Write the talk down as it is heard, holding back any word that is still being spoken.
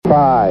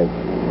5,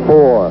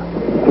 4,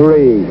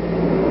 3,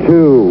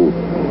 2,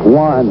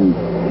 1,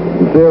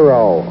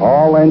 0.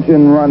 All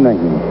engine running.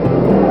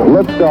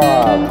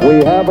 Liftoff.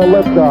 We have a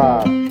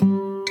liftoff.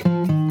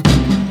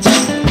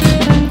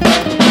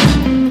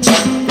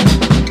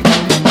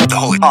 The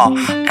Holy Hour.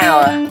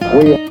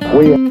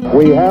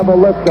 We have a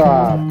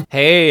liftoff.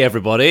 Hey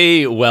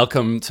everybody,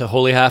 welcome to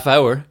Holy Half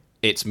Hour.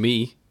 It's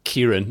me,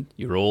 Kieran,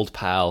 your old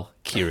pal,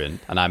 Kieran,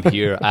 and I'm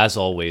here as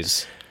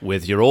always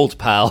with your old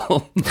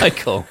pal,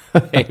 Michael.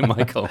 Hey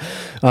Michael.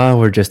 Oh,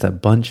 we're just a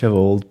bunch of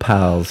old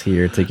pals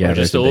here together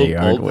Just today,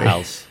 aren't old we?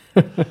 pals.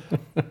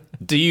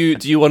 Do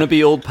you want to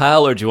be old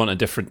pal or do you want a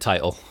different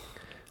title?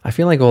 I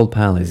feel like old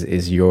pal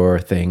is your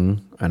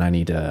thing, and I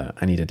need a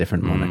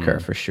different moniker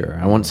for sure.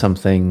 I want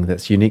something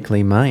that's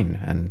uniquely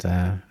mine, and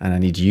I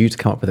need you to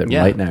come up with it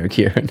right now,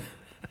 Kieran.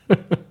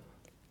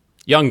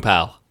 Young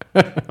pal.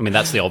 I mean,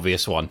 that's the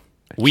obvious one.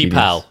 Wee Genius.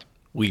 pal.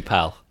 Wee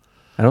pal.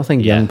 I don't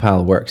think Yeah. young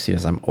pal works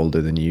because I'm older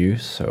than you,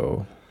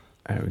 so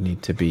I would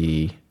need to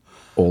be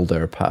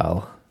older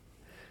pal.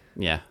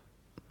 Yeah.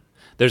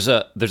 There's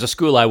a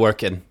school I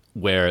work in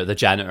where the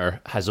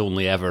janitor has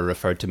only ever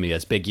referred to me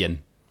as Big Yin,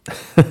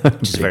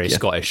 which is a very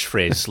Scottish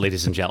phrase,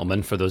 ladies and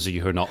gentlemen. For those of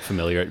you who are not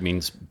familiar, it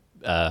means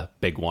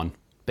big one,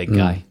 big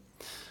guy.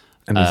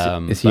 And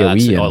is he But a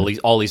that's wee?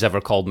 all he's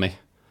ever called me.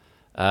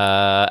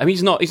 I mean,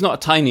 he's not a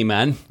tiny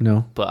man.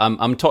 No. But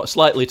I'm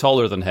slightly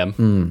taller than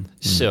him.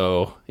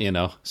 So,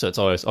 so it's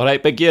always, all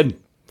right, Big Yin,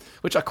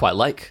 which I quite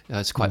like.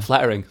 It's quite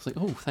flattering. It's like,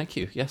 oh, thank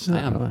you. Yes, I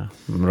am.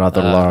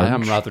 Rather large. I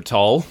am rather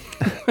tall.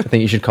 I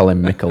think you should call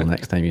him Mickle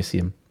next time you see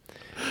him.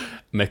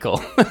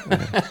 Mickle.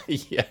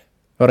 Yeah.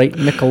 All right,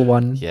 Mickle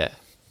one. Yeah.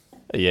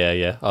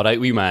 All right,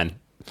 wee man.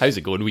 How's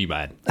it going, wee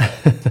man?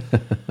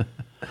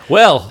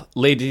 Well,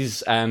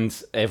 ladies and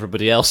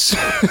everybody else,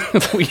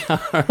 we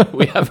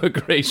have a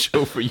great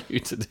show for you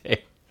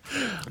today.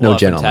 No Well,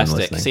 gentlemen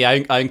fantastic. listening. See,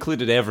 I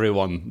included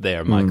everyone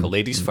there, Michael.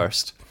 Ladies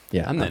first.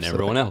 Yeah, And then absolutely.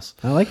 everyone else.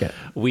 I like it.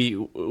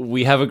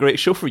 We have a great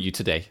show for you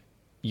today.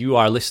 You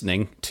are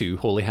listening to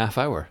Holy Half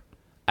Hour,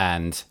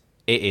 and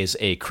it is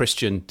a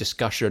Christian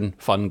discussion,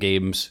 fun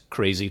games,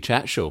 crazy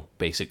chat show,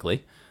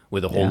 basically,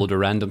 with a whole load of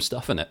random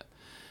stuff in it.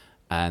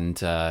 And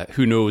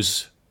who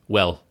knows,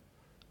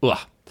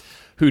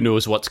 who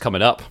knows what's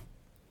coming up?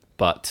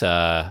 But,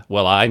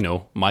 I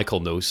know, Michael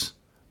knows,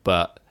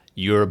 but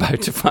you're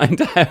about to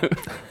find out.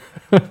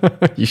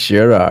 You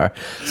sure are.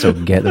 So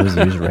get those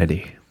ears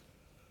ready.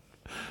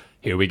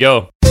 Here we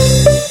go.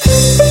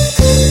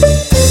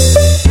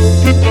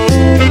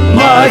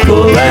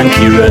 Michael and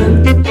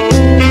Kieran.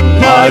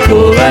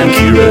 Michael and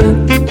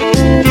Kieran.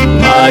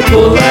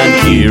 Michael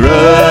and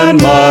Kieran.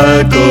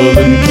 Michael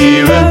and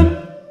Kieran.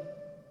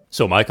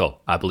 So, Michael,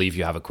 I believe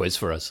you have a quiz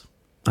for us.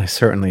 I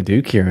certainly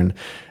do, Kieran.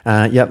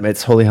 Yep,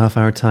 it's Holy Half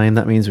Hour time.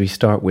 That means we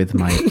start with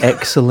my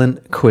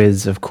excellent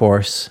quiz, of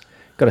course.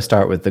 Got to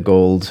start with the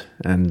gold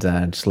and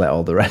just let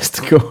all the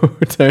rest go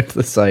down to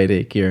the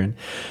side, Kieran.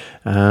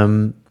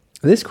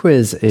 This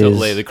quiz is...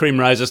 Totally, the cream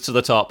rises to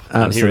the top.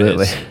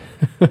 Absolutely. And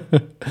here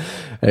it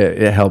is.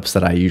 It helps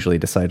that I usually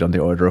decide on the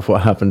order of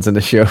what happens in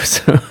the show.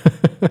 So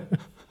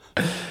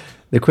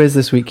the quiz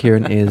this week,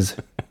 Kieran, is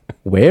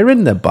where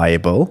in the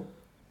Bible?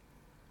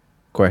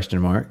 Question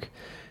mark.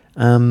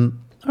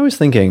 I was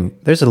thinking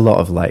there's a lot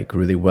of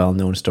really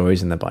well-known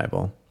stories in the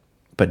Bible,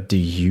 but do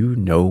you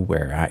know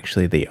where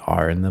actually they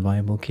are in the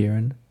Bible,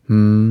 Kieran?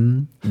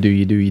 Do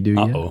you?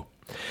 Uh-oh.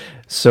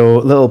 So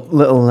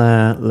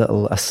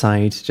little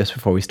aside just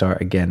before we start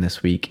again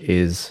this week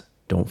is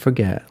don't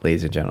forget,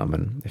 ladies and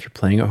gentlemen, if you're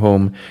playing at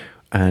home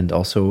and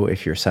also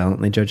if you're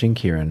silently judging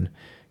Kieran,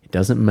 it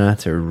doesn't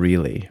matter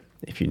really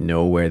if you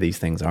know where these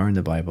things are in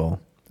the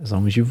Bible as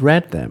long as you've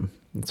read them.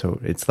 And so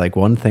it's like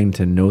one thing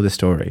to know the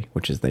story,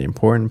 which is the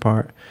important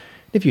part.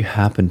 If you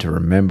happen to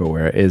remember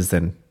where it is,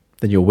 then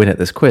you'll win at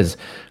this quiz.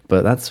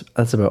 But that's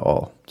about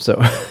all. So,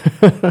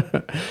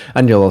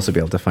 and you'll also be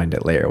able to find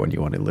it later when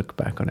you want to look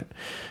back on it.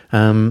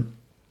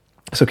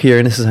 So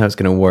Kieran, this is how it's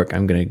going to work.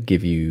 I'm going to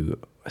give you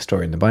a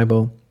story in the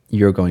Bible.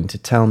 You're going to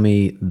tell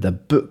me the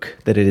book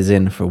that it is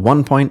in for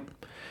 1 point,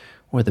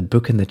 or the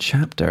book in the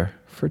chapter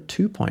for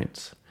 2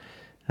 points.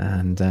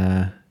 And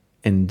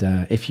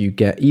if you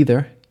get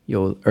either,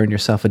 you'll earn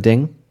yourself a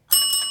ding.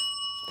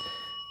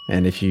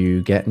 And if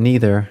you get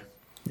neither,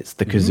 it's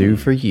the kazoo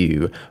for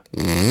you.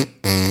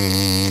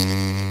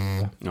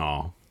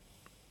 Oh.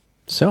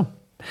 So,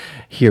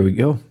 here we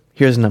go.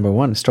 Here's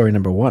story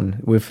number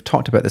one. We've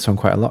talked about this one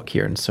quite a lot,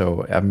 Kieran,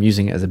 so I'm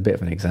using it as a bit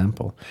of an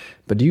example.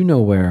 But do you know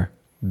where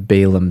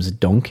Balaam's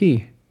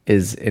donkey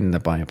is in the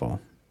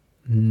Bible?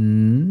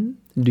 Do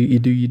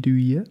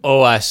you?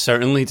 Oh, I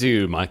certainly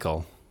do,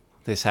 Michael.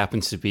 This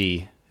happens to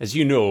be, as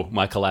you know,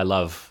 Michael, I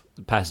love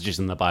passages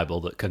in the Bible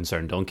that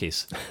concern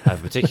donkeys. I have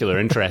a particular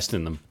interest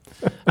in them.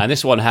 And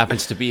this one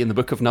happens to be in the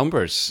book of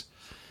Numbers.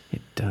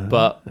 It does.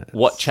 But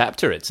what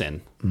chapter it's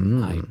in,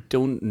 I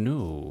don't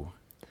know.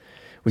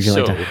 Would you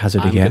like to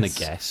hazard a guess? I'm going to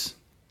guess.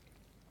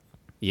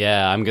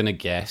 Yeah, I'm going to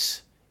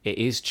guess. It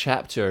is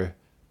chapter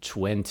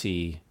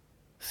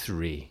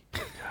 23.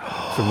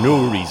 For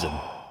no reason.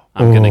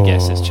 I'm going to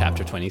guess it's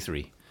chapter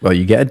 23. Well,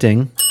 you get a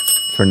ding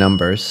for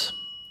numbers,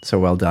 so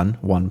well done,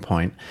 1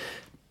 point.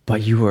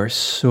 But you are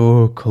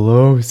so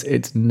close.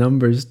 It's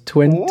Numbers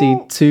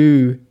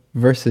 22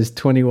 verses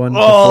 21 to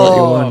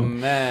 41. Oh,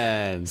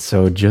 man.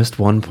 So just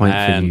 1 point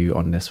Man. for you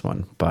on this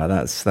one. But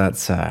that's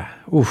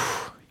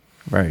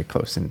very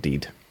close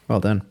indeed. Well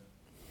done.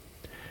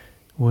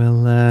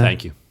 Well,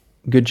 Thank you.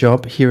 good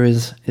job. Here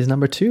is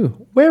number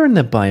 2. Where in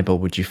the Bible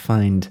would you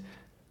find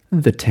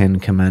the 10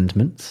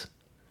 Commandments?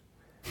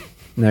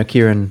 Now,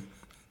 Kieran,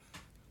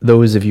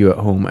 those of you at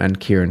home and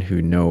Kieran who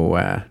know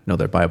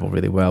their Bible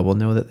really well will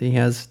know that he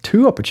has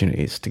 2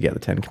 opportunities to get the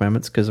 10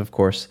 Commandments because, of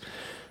course,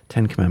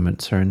 10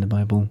 Commandments are in the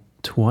Bible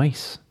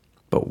twice.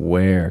 But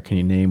where? Can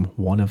you name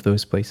one of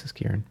those places,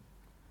 Kieran?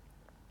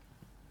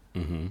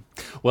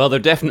 Well, they're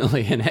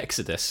definitely in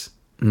Exodus.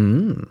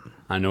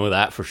 I know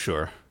that for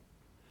sure.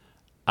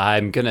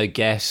 I'm going to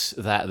guess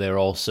that they're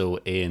also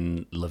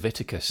in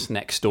Leviticus,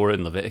 next door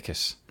in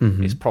Leviticus.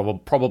 It's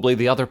probably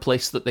the other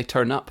place that they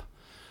turn up.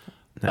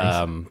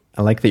 Nice.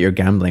 I like that you're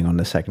gambling on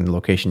the second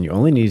location. You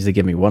only needed to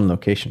give me one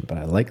location, but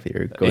I like that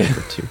you're going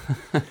for 2.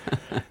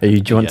 Do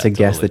you want to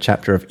guess totally. the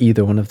chapter of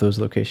either one of those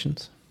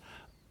locations?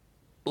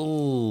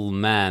 Oh,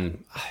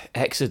 man.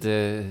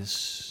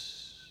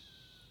 Exodus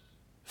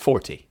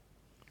 40.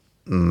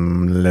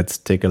 Let's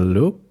take a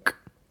look.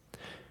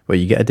 Well,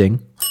 you get a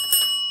ding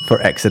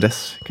for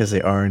Exodus because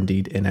they are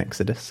indeed in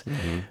Exodus.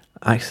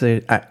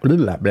 Actually,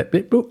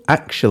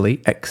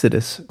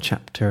 Exodus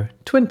chapter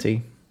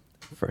 20,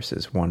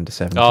 verses 1 to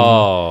 17.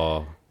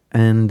 Oh,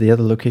 And the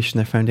other location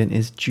they're found in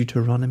is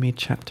Deuteronomy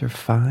chapter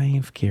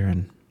 5,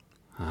 Kieran.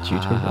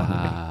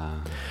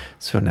 Deuteronomy.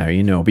 So now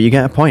you know. But you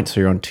get a point, so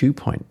you're on 2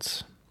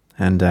 points.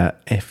 And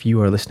if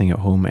you are listening at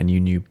home and you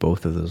knew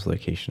both of those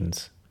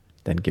locations,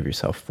 then give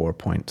yourself 4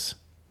 points.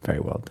 Very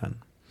well done.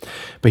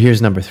 But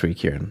here's number 3,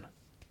 Kieran.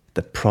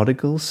 The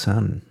prodigal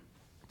son.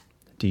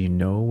 Do you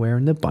know where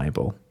in the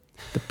Bible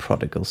the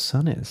prodigal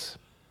son is?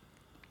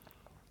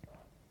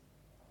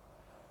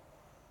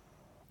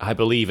 I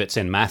believe it's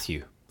in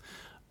Matthew,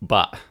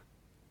 but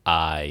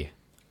I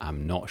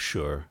am not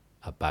sure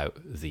about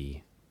the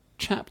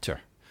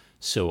chapter.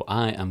 So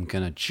I am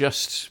going to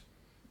just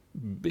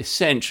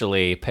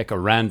essentially pick a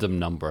random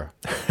number.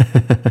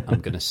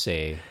 I'm going to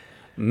say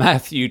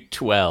Matthew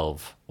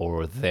 12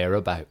 or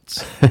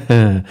thereabouts.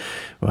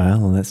 Well,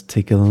 let's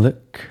take a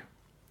look.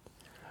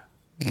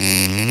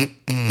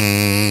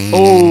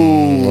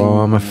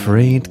 Oh, I'm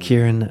afraid,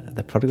 Kieran,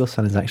 the prodigal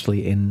son is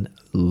actually in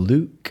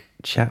Luke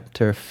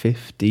chapter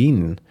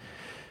 15,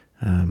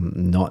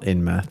 not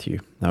in Matthew.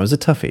 That was a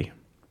toughie,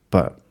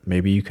 but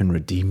maybe you can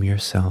redeem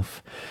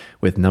yourself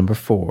with number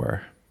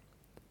 4,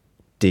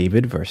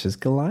 David versus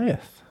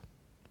Goliath.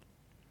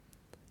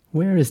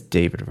 Where is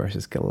David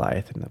versus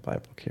Goliath in the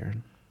Bible,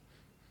 Kieran?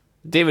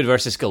 David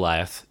versus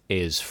Goliath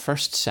is 1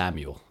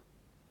 Samuel.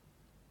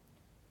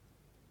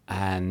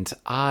 And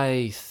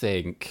I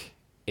think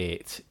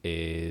it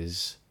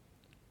is...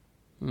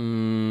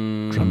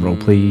 Drum roll,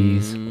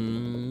 please.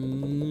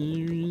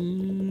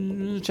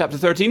 Chapter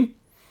 13?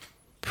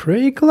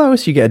 Pretty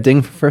close. You get a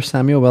ding for 1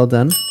 Samuel. Well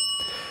done.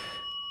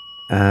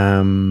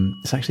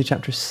 It's actually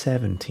chapter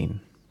 17,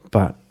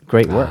 but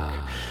great work.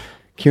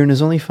 Kieran,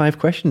 there's only 5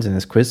 questions in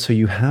this quiz, so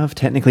you have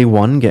technically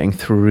won, getting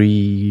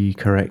 3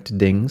 correct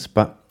dings,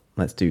 but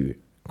let's do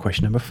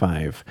question number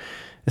 5.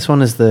 This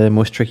one is the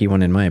most tricky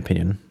one in my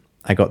opinion.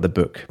 I got the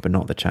book, but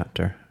not the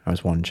chapter. I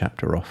was 1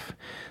 chapter off.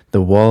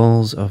 The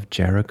Walls of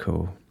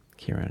Jericho,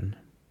 Kieran.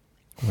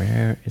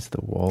 Where is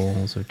the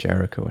Walls of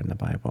Jericho in the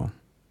Bible?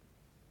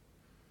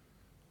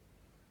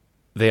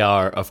 They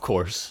are, of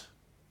course,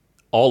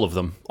 all of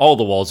them. All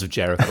the walls of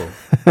Jericho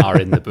are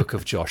in the book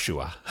of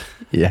Joshua.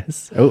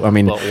 Yes. Oh, I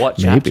mean, But what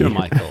maybe. chapter,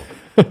 Michael?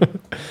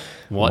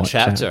 What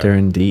chapter?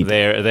 Indeed.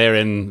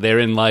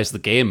 Therein lies the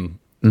game.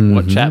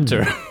 What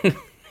chapter?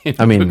 In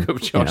the book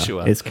of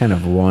Joshua. It's kind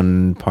of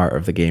one part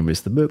of the game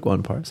is the book,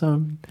 one part.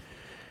 So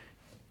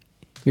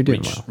you're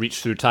doing well.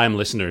 Reach through time,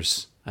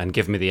 listeners, and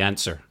give me the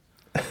answer.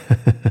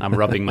 I'm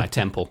rubbing my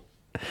temple.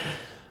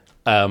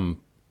 I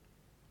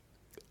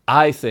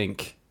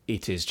think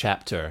it is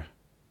chapter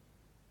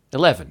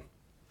 11.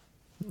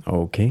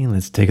 Okay,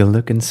 let's take a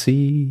look and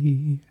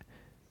see.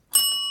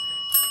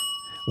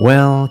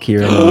 Well,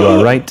 Kieran, you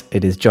are right.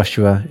 It is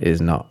Joshua. It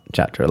is not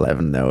chapter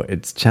 11, though.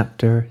 It's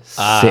chapter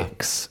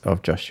 6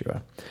 of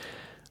Joshua.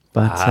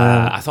 But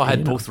I thought I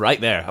had both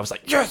right there. I was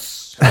like,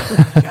 yes!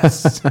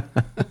 Yes!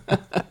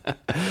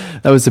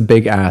 that was a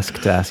big ask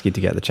to ask you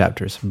to get the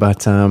chapters.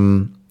 But, I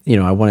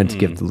wanted to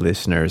give the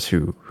listeners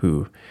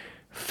who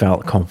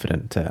felt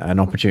confident an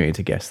opportunity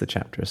to guess the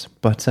chapters.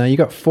 But you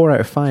got 4 out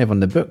of 5 on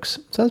the books.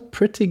 So that's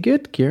pretty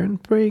good, Kieran.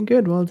 Pretty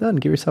good. Well done.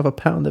 Give yourself a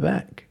pat on the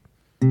back.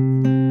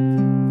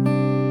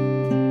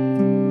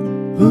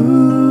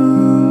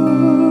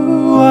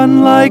 Ooh,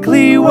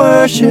 unlikely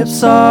worship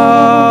songs.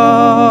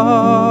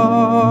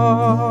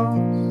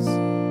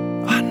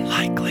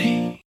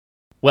 Unlikely.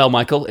 Well,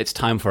 Michael, it's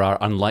time for our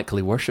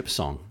unlikely worship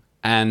song.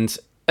 And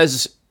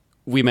as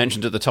we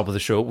mentioned at the top of the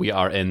show, we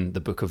are in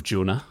the book of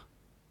Jonah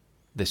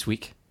this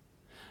week.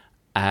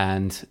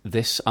 and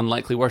this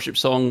unlikely worship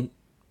song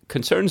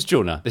concerns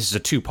Jonah. This is a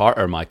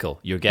two-parter, Michael.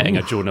 You're getting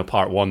a Jonah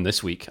part 1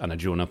 this week and a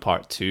Jonah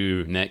part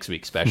 2 next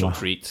week. Special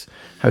treat.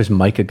 How's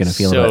Micah going to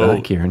feel about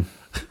that, Kieran?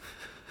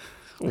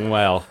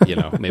 Well,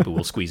 maybe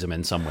we'll squeeze him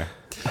in somewhere.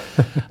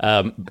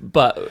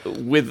 But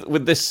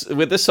with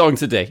this song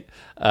today,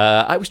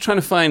 I was trying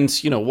to find,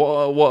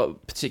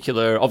 what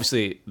particular.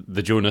 Obviously,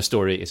 the Jonah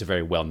story is a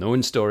very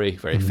well-known story,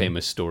 very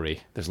famous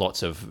story. There's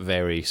lots of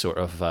very sort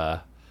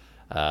of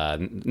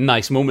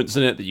nice moments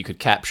in it that you could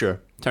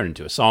capture, turn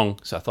into a song.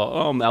 So I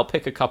thought, I'll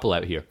pick a couple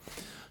out here.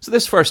 So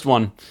this first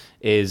one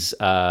is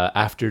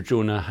after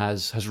Jonah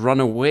has run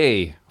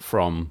away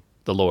from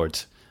the Lord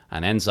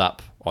and ends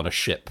up on a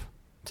ship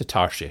to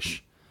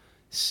Tarshish.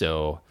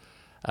 So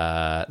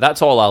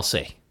that's all I'll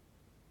say.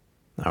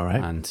 All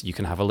right. And you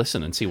can have a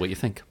listen and see what you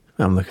think.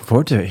 I'm looking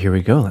forward to it. Here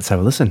we go. Let's have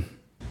a listen.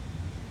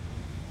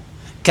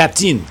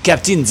 Captain,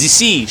 the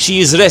sea, she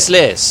is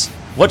restless.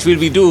 What will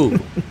we do?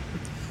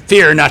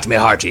 Fear not, my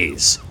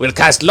hearties. We'll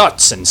cast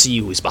lots and see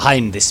who's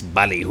behind this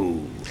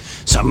ballyhoo.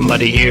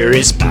 Somebody here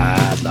is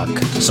bad luck.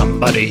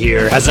 Somebody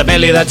here has a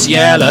belly that's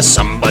yellow.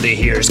 Somebody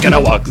here's gonna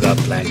walk the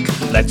plank.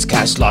 Let's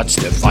cast lots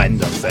to find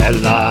the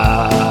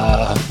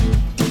fella.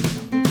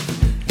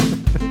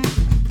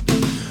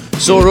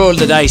 So roll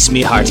the dice,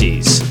 me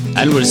hearties,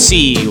 and we'll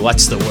see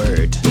what's the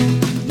word.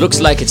 Looks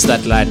like it's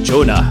that lad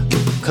Jonah,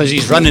 'cause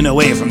he's running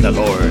away from the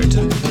Lord.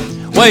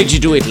 Why'd you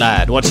do it,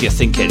 lad? What you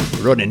thinking,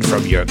 running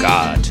from your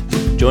God?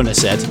 Jonah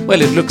said,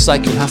 well, it looks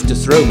like you'll have to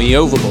throw me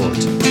overboard.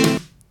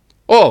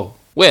 Oh,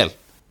 well,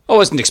 I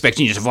wasn't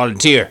expecting you to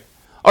volunteer.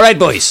 All right,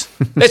 boys,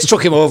 let's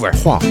chuck him over.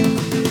 3,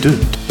 2,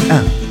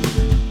 1.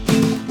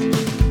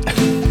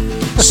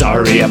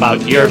 Sorry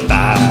about your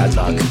bad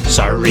luck.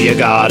 Sorry you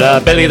got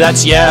a belly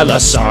that's yellow.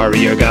 Sorry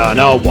you're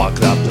gonna walk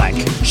the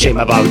plank. Shame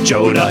about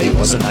Jonah, he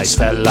was a nice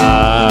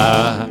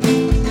fella.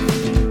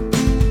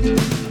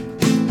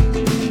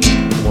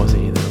 Was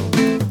he,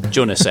 though?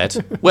 Jonah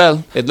said,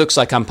 well, it looks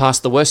like I'm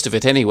past the worst of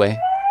it anyway.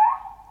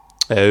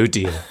 Oh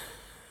dear.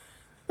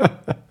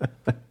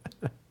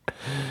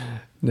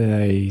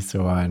 Nice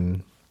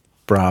one.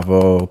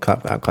 Bravo.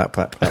 Clap, clap, clap,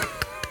 clap, clap.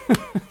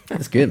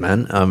 That's good,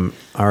 man.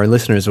 Our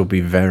listeners will be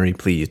very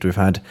pleased. We've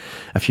had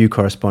a few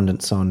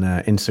correspondents on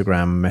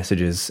Instagram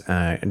messages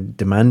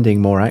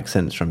demanding more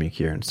accents from you,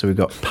 Kieran. So we've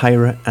got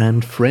pirate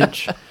and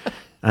French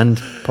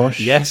and posh,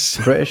 Yes.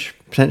 British,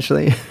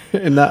 potentially,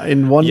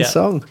 in one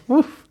song.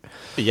 Woo.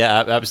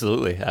 Yeah,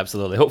 absolutely.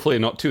 Hopefully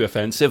not too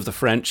offensive, the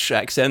French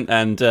accent,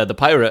 and the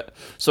pirate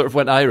sort of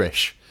went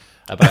Irish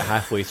about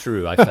halfway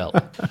through, I felt.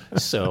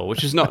 So,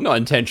 which is not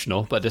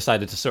intentional, but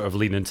decided to sort of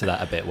lean into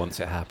that a bit once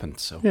it happened.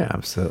 So Yeah,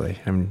 absolutely.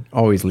 I'm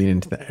always leaning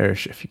into the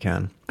Irish if you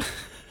can.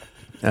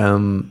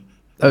 That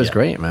was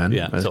great, man.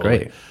 Yeah, that was totally.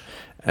 great.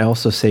 It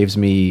also saves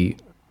me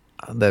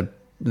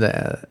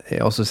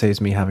it also saves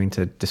me having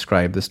to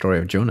describe the story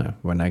of Jonah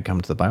when I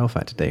come to the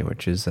Biofact today,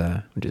 which is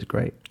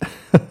great.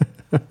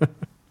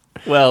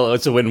 Well,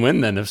 it's a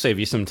win-win then. It'll save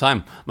you some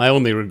time. My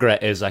only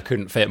regret is I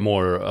couldn't fit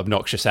more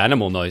obnoxious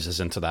animal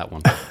noises into that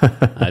one.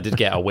 I did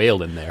get a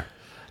whale in there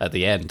at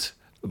the end,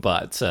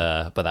 but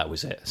that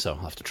was it. So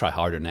I'll have to try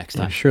harder next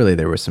time. Surely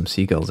there were some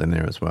seagulls in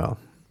there as well.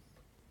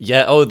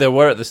 Yeah. Oh, there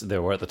were at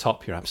the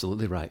top. You're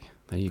absolutely right.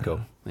 There you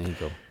go.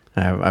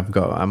 I've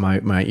got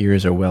my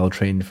ears are well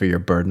trained for your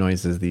bird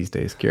noises these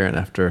days, Kieran.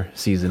 After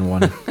season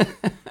 1.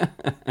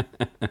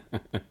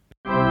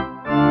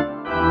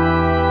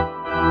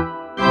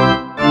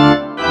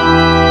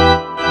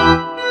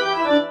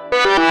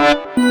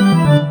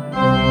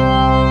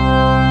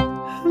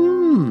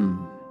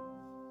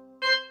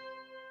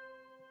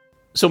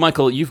 So,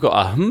 Michael, you've got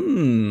a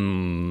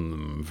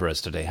for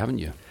us today, haven't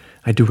you?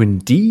 I do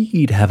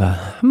indeed have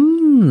a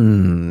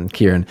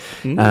Kieran.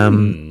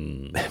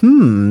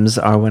 Hymns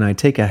are when I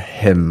take a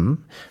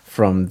hymn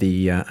from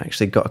the...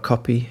 actually got a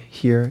copy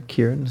here,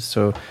 Kieran,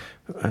 so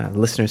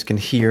listeners can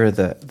hear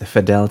the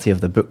fidelity of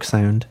the book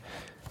sound.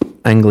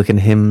 Anglican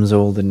hymns,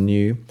 old and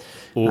new.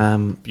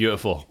 Oh,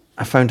 beautiful.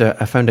 I found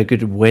a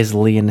good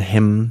Wesleyan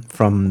hymn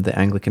from the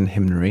Anglican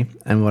hymnary,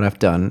 and what I've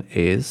done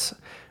is,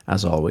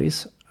 as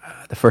always,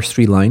 the first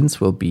 3 lines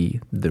will be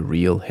the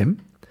real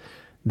hymn.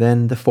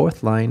 Then the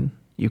 4th line,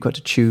 you've got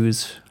to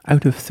choose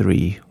out of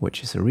 3,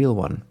 which is a real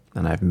one,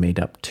 and I've made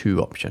up 2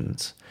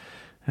 options.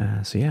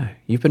 So yeah,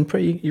 you've been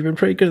pretty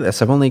good at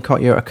this. I've only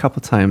caught you a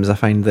couple times. I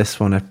find this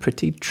one a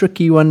pretty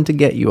tricky one to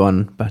get you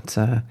on, but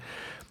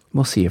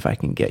we'll see if I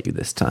can get you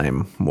this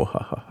time.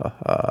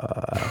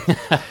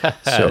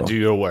 So, do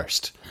your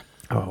worst.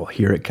 Oh,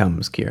 here it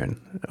comes, Kieran.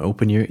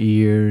 Open your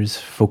ears,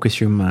 focus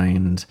your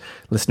mind.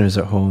 Listeners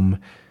at home,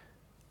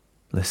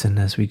 listen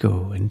as we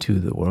go into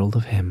the world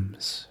of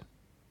hymns.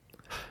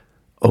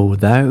 O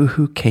thou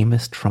who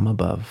camest from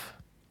above,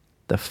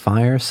 the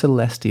fire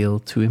celestial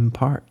to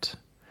impart,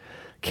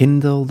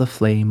 kindle the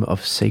flame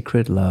of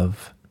sacred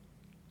love, ...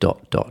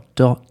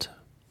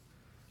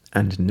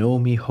 and know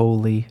me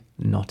wholly,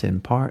 not in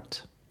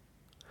part,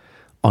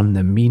 on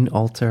the mean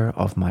altar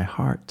of my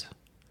heart,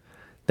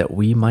 that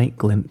we might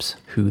glimpse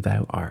who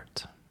thou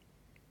art.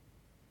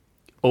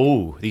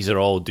 Oh, these are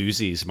all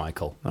doozies,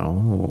 Michael. Oh,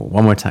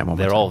 one more time.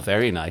 They're all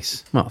very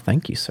nice. Well,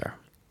 thank you, sir.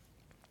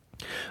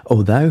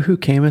 O thou who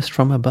camest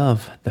from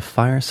above, the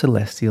fire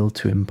celestial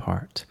to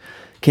impart,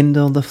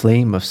 kindle the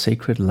flame of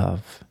sacred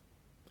love,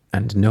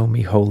 and know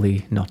me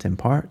wholly not in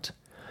part,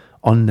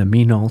 on the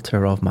mean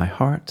altar of my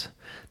heart,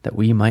 that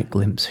we might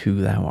glimpse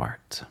who thou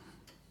art.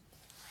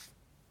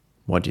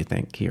 What do you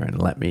think, Kieran?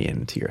 Let me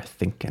into your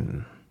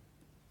thinking.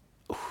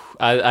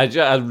 I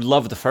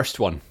love the first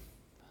one.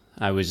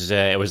 It was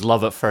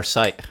love at first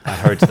sight. I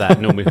heard that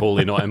know me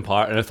wholly not in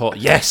part, and I thought,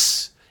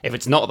 yes, if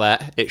it's not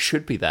that, it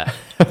should be that.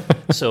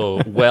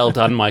 So well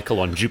done, Michael,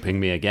 on duping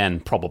me again,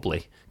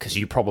 probably, because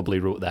you probably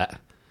wrote that.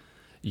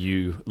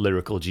 You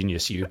lyrical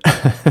genius, you.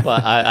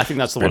 But I think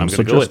that's the one I'm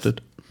going to go with.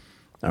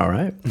 All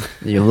right.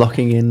 You're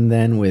locking in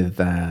then with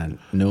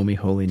know me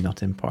wholly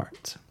not in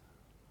part.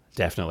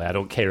 Definitely. I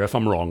don't care if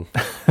I'm wrong.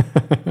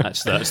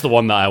 That's the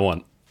one that I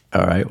want.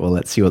 All right. Well,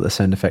 let's see what the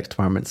sound effects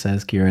department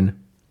says, Kieran.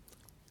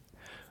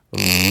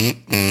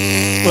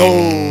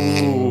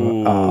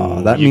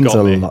 Oh, that means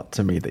a lot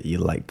to me that you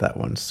liked that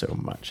one so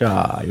much.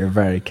 You're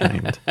very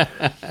kind.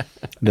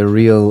 The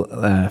real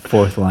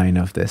fourth line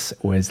of this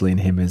Wesleyan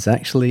hymn is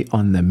actually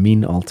on the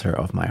mean altar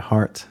of my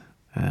heart,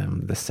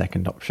 the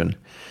second option.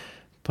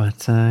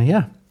 But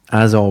yeah,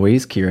 as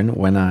always, Kieran,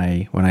 when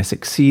I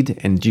succeed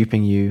in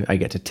duping you, I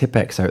get to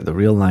tip-X out the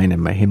real line in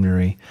my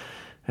hymnary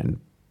and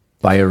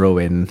bio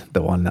in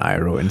the one that I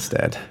wrote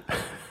instead.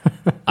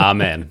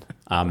 Amen.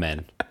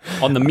 Amen.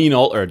 On the mean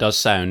altar does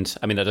sound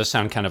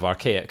kind of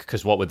archaic,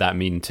 because what would that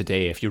mean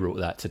today if you wrote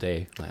that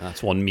today? Like,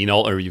 that's one mean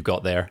altar you've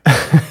got there.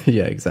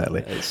 Yeah,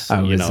 exactly. So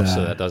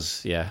that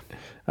does, yeah.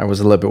 I was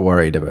a little bit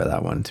worried about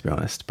that one, to be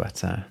honest,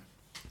 but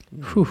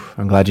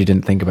I'm glad you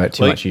didn't think about it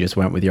too much. You just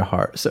went with your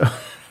heart, so...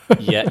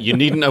 Yeah, you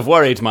needn't have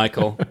worried,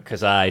 Michael,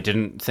 because I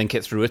didn't think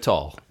it through at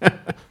all.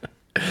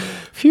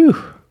 Phew.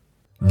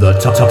 The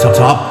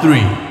top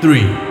three.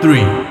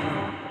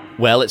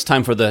 Well, it's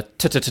time for the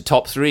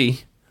top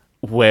three,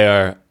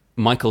 where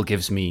Michael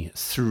gives me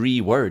 3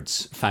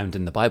 words found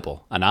in the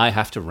Bible, and I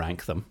have to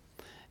rank them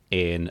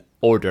in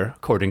order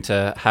according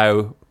to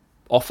how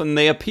often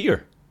they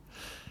appear.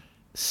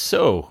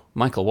 So,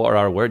 Michael, what are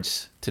our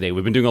words today?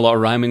 We've been doing a lot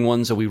of rhyming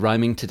ones. Are we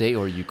rhyming today,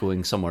 or are you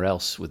going somewhere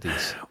else with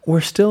these?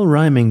 We're still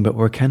rhyming, but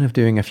we're kind of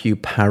doing a few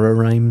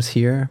para-rhymes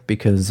here,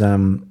 because I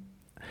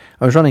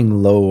was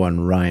running low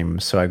on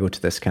rhymes, so I go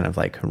to this kind of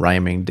like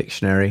rhyming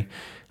dictionary,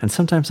 and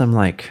sometimes I'm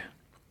like,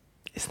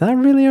 is that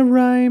really a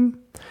rhyme?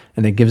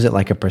 And it gives it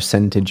like a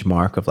percentage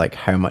mark of like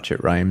how much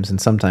it rhymes,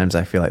 and sometimes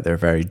I feel like they're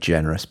very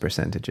generous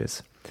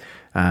percentages.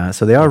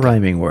 So they are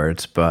rhyming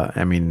words, but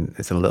I mean,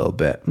 it's a little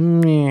bit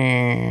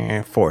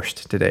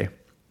forced today.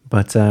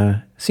 But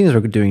seeing as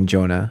we're doing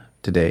Jonah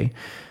today,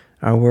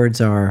 our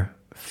words are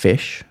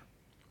fish.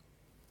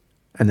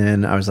 And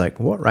then I was like,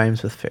 what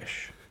rhymes with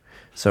fish?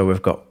 So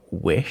we've got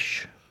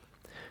wish,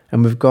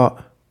 and we've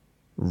got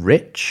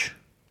rich,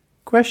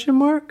 question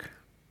mark?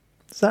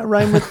 Does that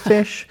rhyme with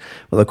fish?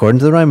 Well, according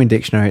to the rhyming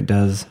dictionary, it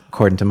does.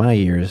 According to my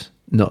ears,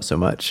 not so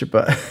much,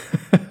 but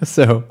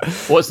so...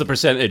 What's the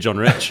percentage on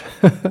rich?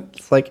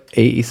 It's like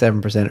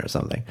 87% or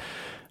something.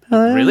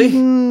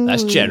 Really?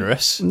 That's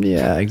generous.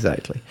 Yeah,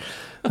 exactly.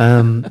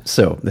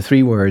 So the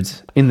 3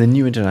 words in the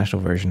New International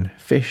Version,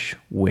 fish,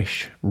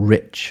 wish,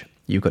 rich.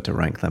 You've got to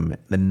rank them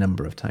the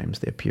number of times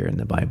they appear in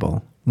the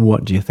Bible.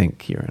 What do you think,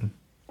 Kieran?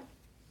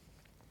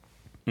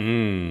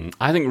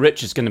 I think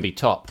rich is going to be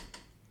top.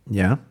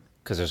 Yeah?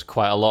 Because there's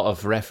quite a lot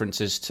of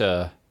references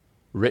to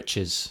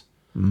riches.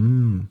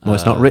 Well,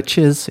 it's not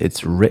riches,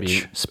 it's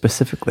rich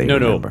specifically.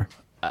 No.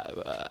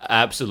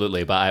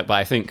 Absolutely. But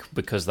I think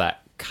because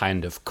that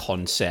kind of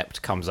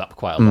concept comes up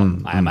quite a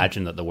lot, I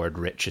imagine that the word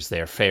rich is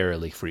there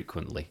fairly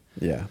frequently.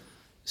 Yeah.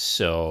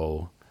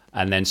 So,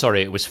 and then,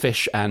 sorry, it was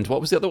fish, and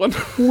what was the other one?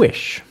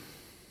 Wish.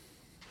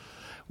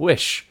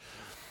 Wish.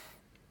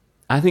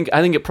 I think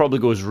it probably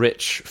goes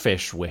rich,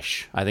 fish,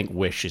 wish. I think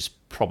wish is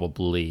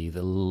probably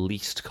the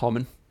least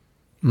common.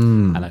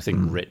 And I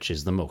think rich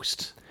is the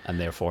most. And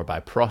therefore, by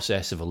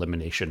process of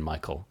elimination,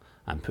 Michael,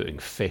 I'm putting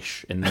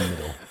fish in the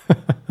middle.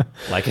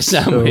 Like a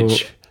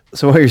sandwich.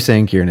 So what you're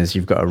saying, Kieran, is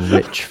you've got a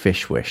rich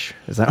fish wish.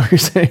 Is that what you're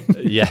saying?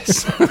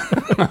 Yes.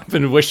 I've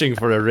been wishing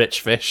for a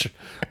rich fish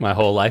my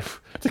whole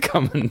life to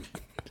come and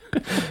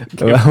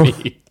give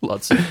me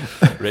lots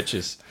of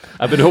riches.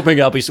 I've been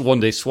hoping I'll be one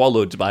day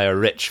swallowed by a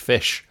rich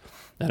fish,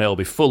 and it'll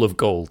be full of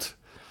gold.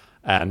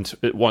 And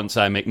once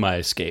I make my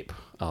escape,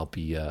 I'll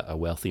be a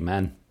wealthy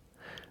man.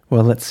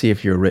 Well, let's see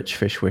if your rich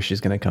fish wish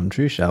is going to come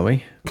true, shall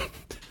we?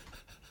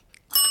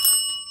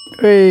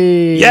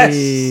 Hey! Yes!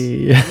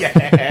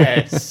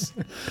 Yes!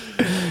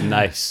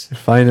 Nice.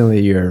 Finally,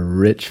 your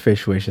rich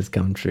fish wish has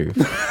come true.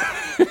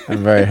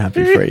 I'm very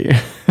happy for you.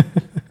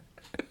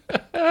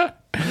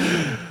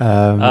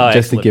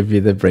 Just to give you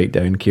the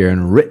breakdown,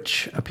 Kieran,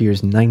 rich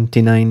appears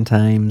 99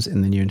 times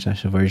in the New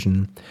International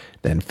Version.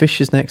 Then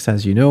fish is next,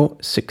 as you know,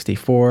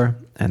 64.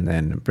 And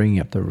then bringing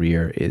up the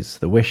rear is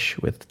the wish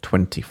with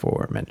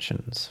 24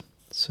 mentions.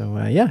 So,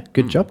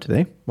 good job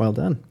today. Well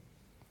done.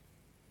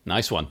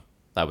 Nice one.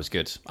 That was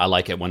good. I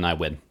like it when I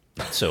win.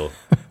 So,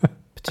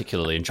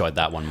 particularly enjoyed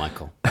that one,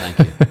 Michael. Thank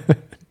you.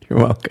 You're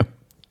welcome.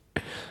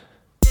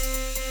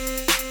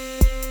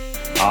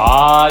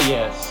 Ah,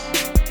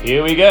 yes.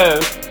 Here we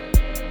go.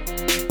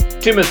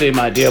 Timothy,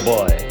 my dear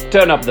boy,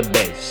 turn up the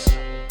bass.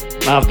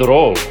 After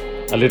all,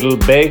 a little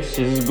bass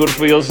is good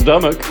for your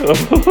stomach.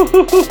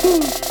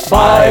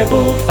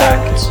 Bible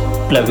facts,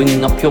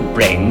 blowing up your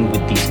brain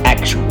with these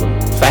actual,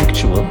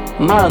 factual,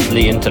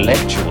 mildly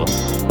intellectual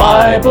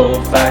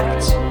Bible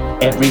facts.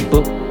 Every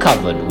book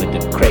covered with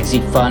a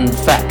crazy fun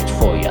fact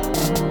for ya.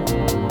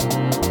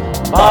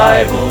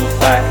 Bible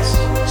facts.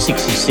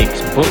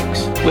 66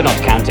 books. We're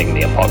not counting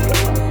the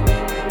Apocrypha.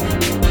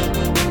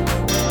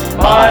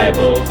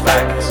 Bible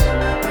facts.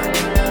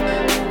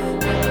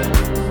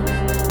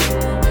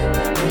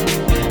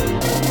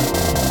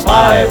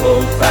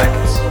 Bible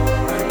facts.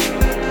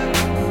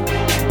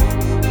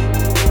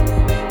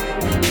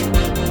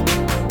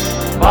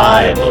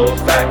 Bible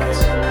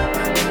facts.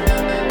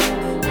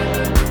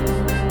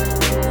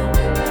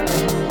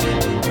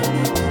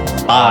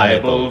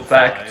 Bible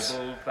facts.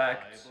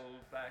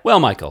 Well,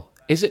 Michael,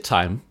 is it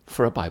time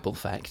for a Bible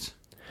fact?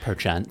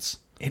 Perchance.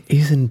 It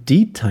is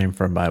indeed time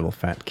for a Bible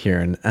fact,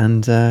 Kieran.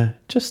 And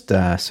just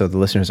so the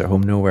listeners at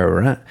home know where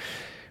we're at,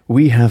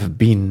 we have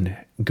been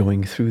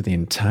going through the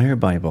entire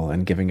Bible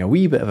and giving a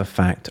wee bit of a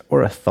fact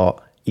or a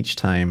thought each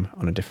time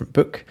on a different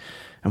book.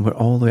 And we're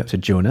all the way up to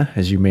Jonah,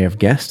 as you may have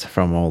guessed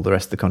from all the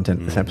rest of the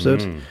content of this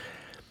episode. And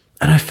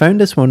I found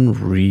this one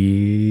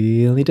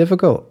really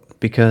difficult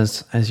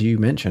because, as you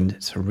mentioned,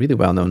 it's a really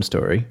well-known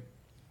story.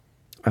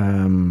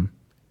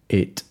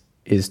 It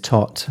is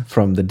taught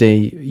from the day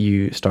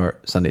you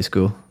start Sunday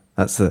school.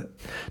 That's the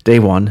day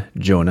one,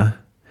 Jonah.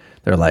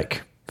 They're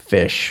like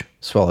fish,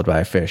 swallowed by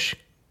a fish.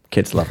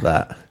 Kids love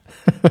that.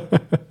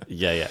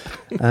 Yeah.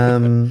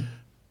 And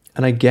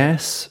I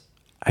guess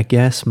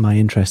my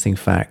interesting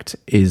fact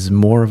is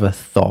more of a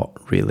thought,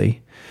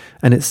 really.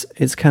 And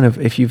it's kind of,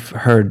 if you've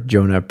heard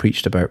Jonah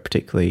preached about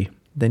particularly,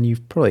 then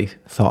you've probably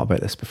thought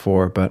about this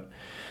before. But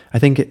I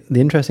think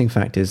the interesting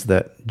fact is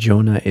that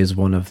Jonah is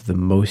one of the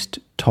most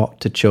taught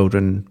to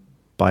children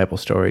Bible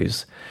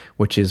stories,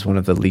 which is one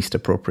of the least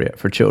appropriate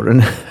for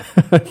children.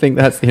 I think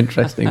that's the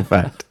interesting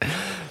fact.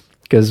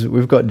 Because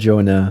we've got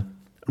Jonah,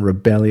 a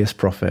rebellious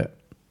prophet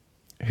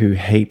who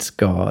hates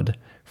God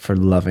for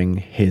loving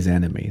his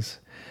enemies.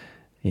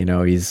 You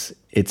know,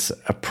 it's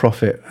a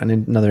prophet. And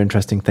another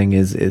interesting thing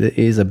is it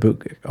is a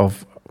book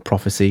of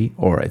prophecy,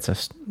 or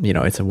it's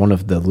one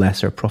of the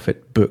lesser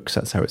prophet books.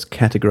 That's how it's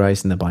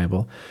categorized in the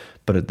Bible.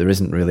 But there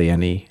isn't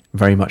really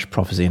very much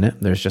prophecy in it.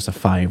 There's just a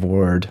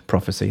 5-word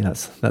prophecy.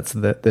 That's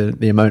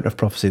the amount of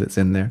prophecy that's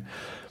in there.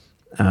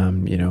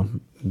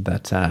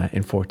 That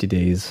in 40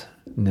 days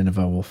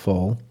Nineveh will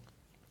fall.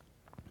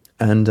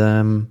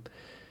 And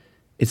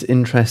it's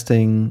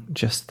interesting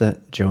just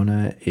that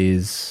Jonah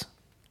is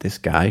this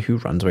guy who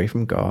runs away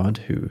from God,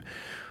 who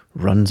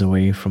runs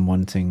away from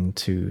wanting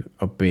to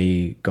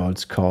obey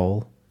God's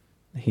call.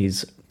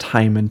 He's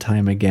time and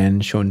time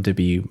again shown to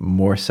be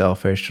more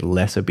selfish,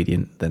 less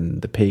obedient than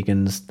the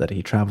pagans that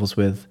he travels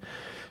with.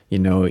 You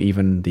know,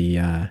 even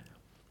the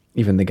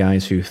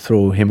guys who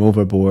throw him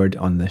overboard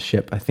on the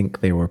ship, I think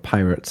they were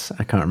pirates.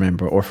 I can't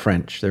remember, or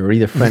French. They were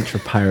either French or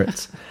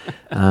pirates.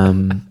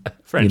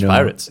 French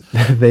pirates.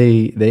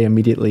 They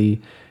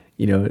immediately,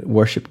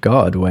 worship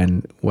God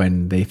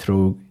when they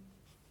throw.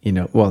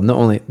 Not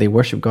only they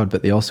worship God,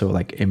 but they also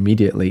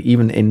immediately,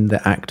 even in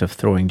the act of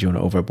throwing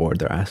Jonah overboard,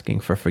 they're asking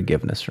for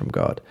forgiveness from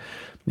God.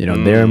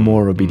 They're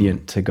more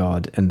obedient to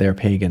God, and they're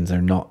pagans.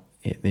 Are not,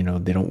 they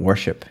don't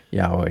worship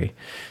Yahweh.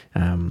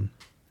 And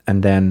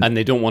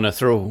they don't want to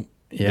throw.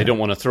 Yeah. They don't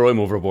want to throw him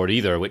overboard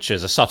either, which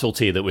is a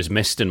subtlety that was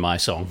missed in my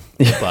song.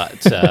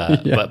 But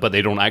but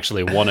they don't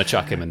actually want to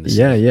chuck him in the sea.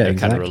 They're exactly.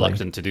 kind of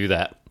reluctant to do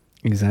that.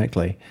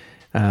 Exactly.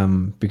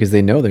 Because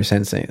they know they're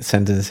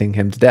sentencing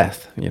him to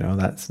death.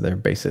 They're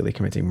basically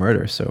committing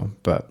murder. So,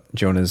 but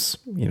Jonah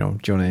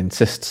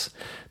insists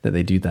that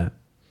they do that.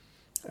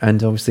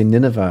 And obviously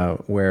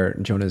Nineveh, where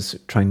Jonah's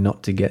trying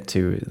not to get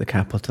to, the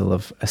capital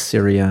of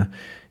Assyria,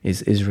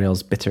 is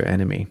Israel's bitter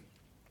enemy.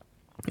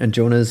 And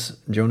Jonah's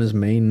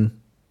main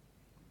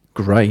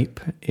gripe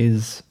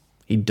is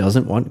he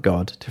doesn't want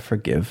God to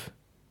forgive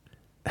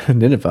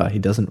Nineveh. He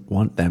doesn't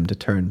want them to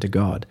turn to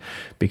God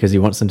because he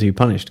wants them to be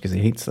punished because he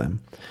hates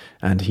them.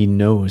 And he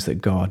knows that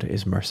God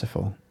is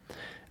merciful.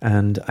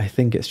 And I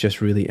think it's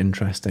just really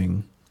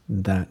interesting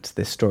that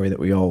this story that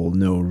we all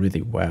know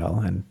really well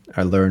and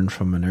I learned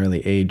from an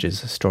early age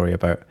is a story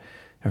about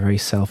a very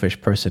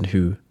selfish person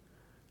who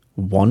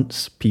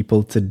wants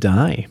people to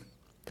die.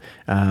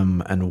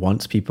 And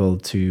wants people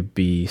to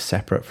be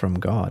separate from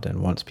God,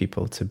 and wants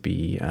people to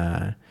be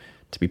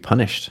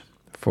punished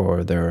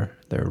for their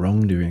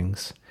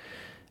wrongdoings.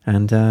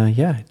 And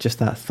just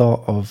that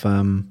thought of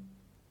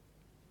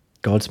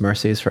God's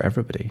mercy is for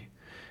everybody.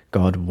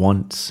 God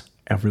wants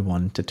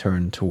everyone to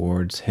turn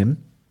towards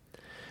him.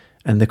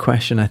 And the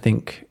question, I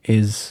think,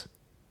 is,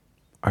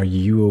 are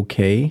you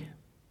okay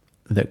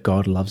that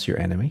God loves your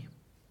enemy?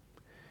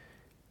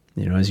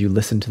 As you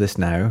listen to this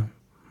now,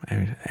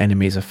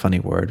 enemy is a funny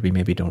word. We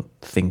maybe don't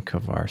think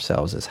of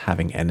ourselves as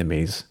having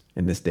enemies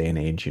in this day and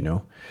age, you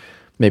know.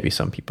 Maybe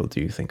some people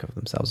do think of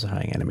themselves as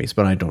having enemies,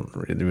 but I don't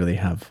really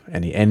have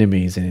any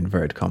enemies in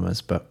inverted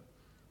commas. But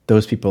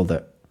those people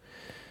that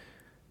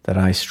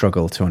I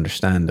struggle to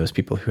understand, those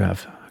people who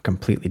have a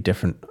completely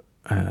different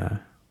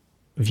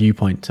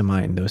viewpoint to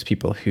mine, those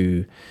people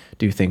who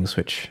do things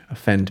which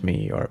offend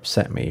me or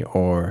upset me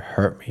or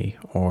hurt me,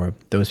 or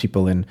those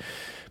people in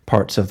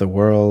parts of the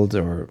world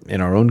or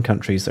in our own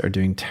countries that are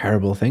doing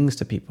terrible things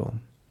to people.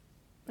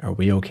 Are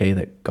we okay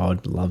that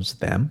God loves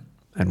them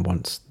and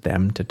wants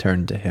them to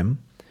turn to him?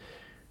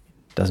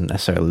 Doesn't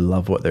necessarily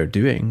love what they're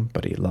doing,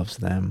 but he loves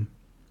them,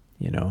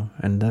 you know.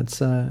 And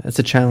it's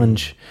a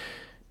challenge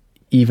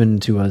even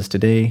to us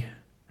today,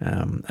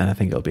 and I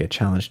think it'll be a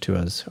challenge to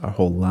us our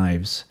whole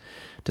lives,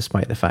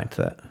 despite the fact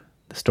that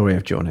the story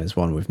of Jonah is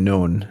one we've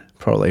known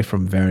probably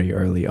from very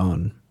early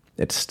on.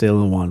 It's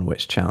still one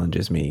which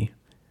challenges me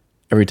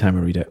every time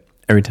I read it,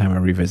 every time I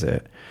revisit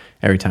it,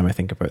 every time I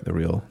think about the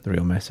real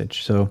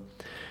message. So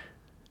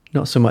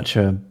not so much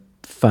a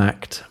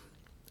fact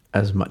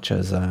as much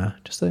as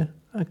just a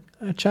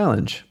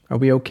challenge. Are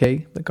we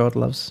okay that God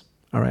loves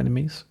our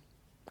enemies? ?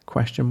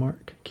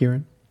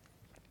 Kieran?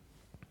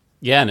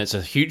 Yeah, and it's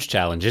a huge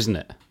challenge, isn't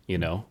it? You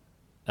know,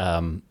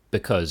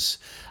 because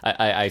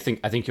I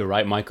think you're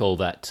right, Michael,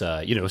 that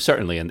you know,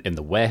 certainly in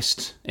the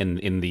West,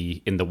 in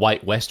the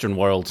white Western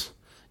world,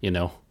 you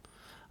know,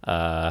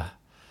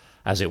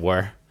 as it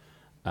were,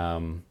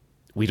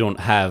 we don't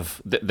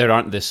have, there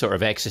aren't this sort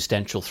of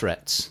existential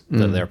threats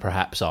that there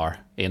perhaps are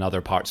in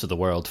other parts of the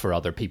world for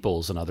other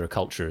peoples and other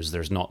cultures.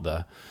 There's not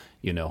the,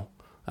 you know,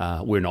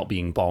 we're not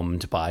being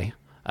bombed by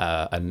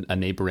a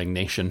neighboring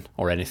nation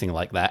or anything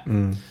like that.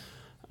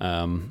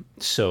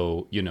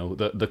 So, you know,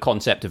 the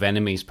concept of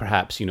enemies,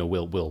 perhaps, you know,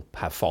 we'll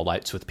have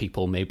fallouts with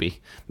people. Maybe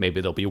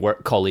there'll be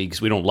work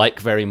colleagues we don't like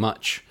very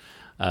much.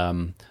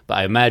 But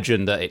I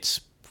imagine that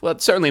well,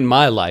 certainly in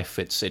my life,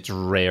 it's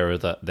rare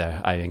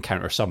that I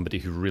encounter somebody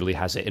who really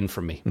has it in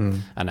for me,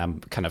 and I'm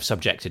kind of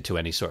subjected to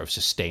any sort of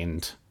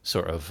sustained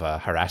sort of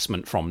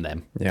harassment from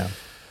them. Yeah.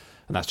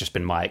 And that's just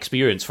been my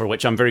experience, for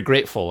which I'm very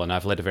grateful, and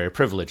I've led a very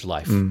privileged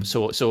life.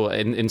 So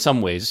in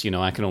some ways, you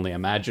know, I can only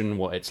imagine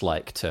what it's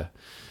like to,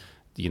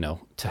 you know,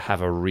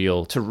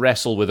 to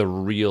wrestle with a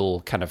real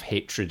kind of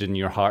hatred in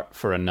your heart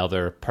for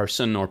another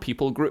person or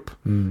people group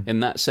in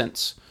that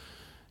sense,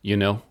 you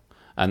know.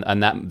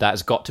 And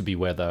that's got to be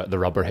where the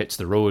rubber hits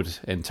the road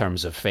in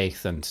terms of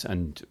faith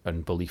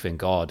and belief in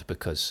God,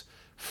 because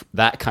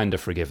that kind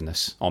of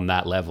forgiveness on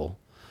that level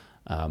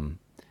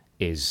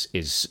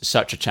is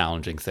such a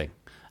challenging thing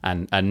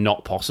and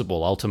not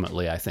possible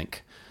ultimately, I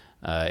think,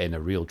 in a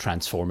real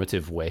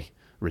transformative way,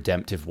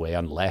 redemptive way,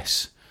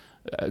 unless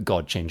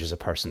God changes a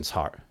person's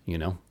heart, you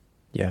know?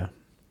 Yeah.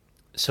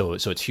 So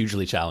it's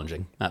hugely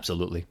challenging,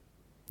 absolutely.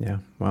 Yeah,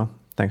 well,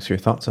 thanks for your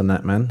thoughts on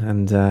that, man.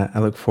 And I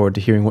look forward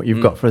to hearing what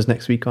you've got for us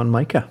next week on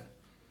Micah.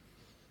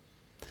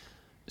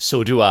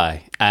 So do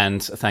I.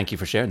 And thank you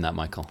for sharing that,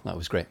 Michael. That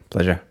was great.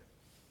 Pleasure.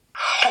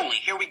 Holy,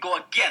 here we go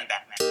again,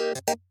 Batman.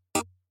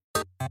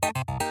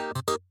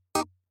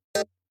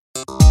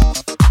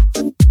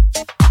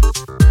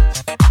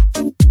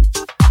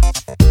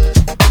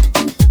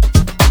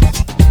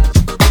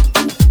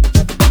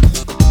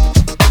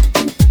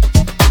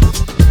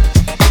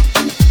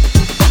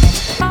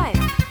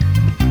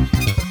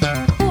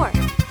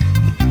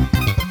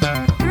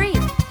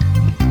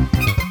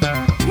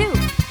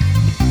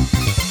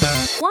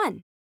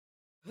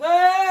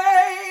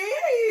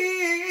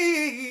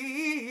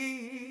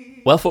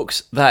 Well,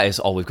 folks, that is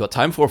all we've got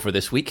time for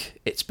this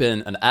week. It's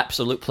been an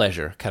absolute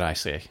pleasure, can I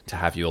say, to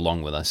have you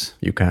along with us.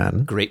 You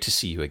can. Great to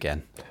see you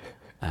again.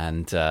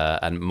 And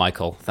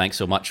Michael, thanks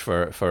so much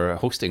for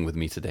hosting with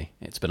me today.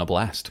 It's been a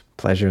blast.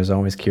 Pleasure as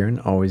always, Kieran.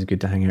 Always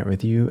good to hang out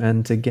with you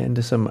and to get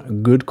into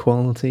some good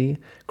quality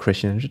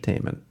Christian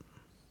entertainment.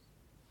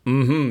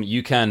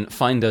 You can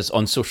find us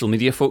on social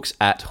media, folks,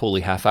 at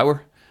Holy Half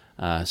Hour.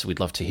 So we'd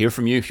love to hear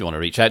from you if you want to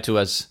reach out to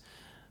us.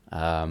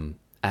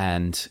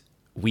 And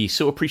we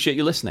so appreciate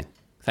you listening.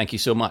 Thank you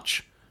so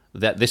much.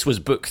 This was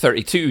book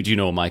 32, do you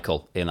know,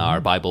 Michael, in our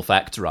Bible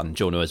Facts run.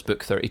 Jonah is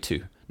book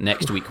 32.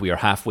 Next week, we are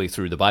halfway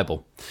through the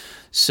Bible.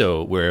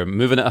 So we're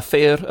moving at a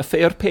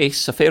fair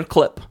pace, a fair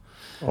clip.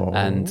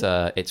 And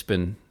it's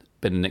been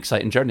an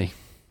exciting journey.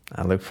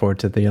 I look forward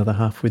to the other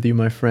half with you,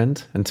 my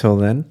friend. Until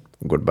then,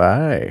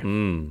 goodbye.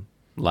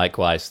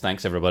 Likewise.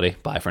 Thanks, everybody.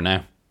 Bye for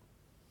now.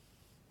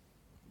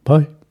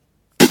 Bye.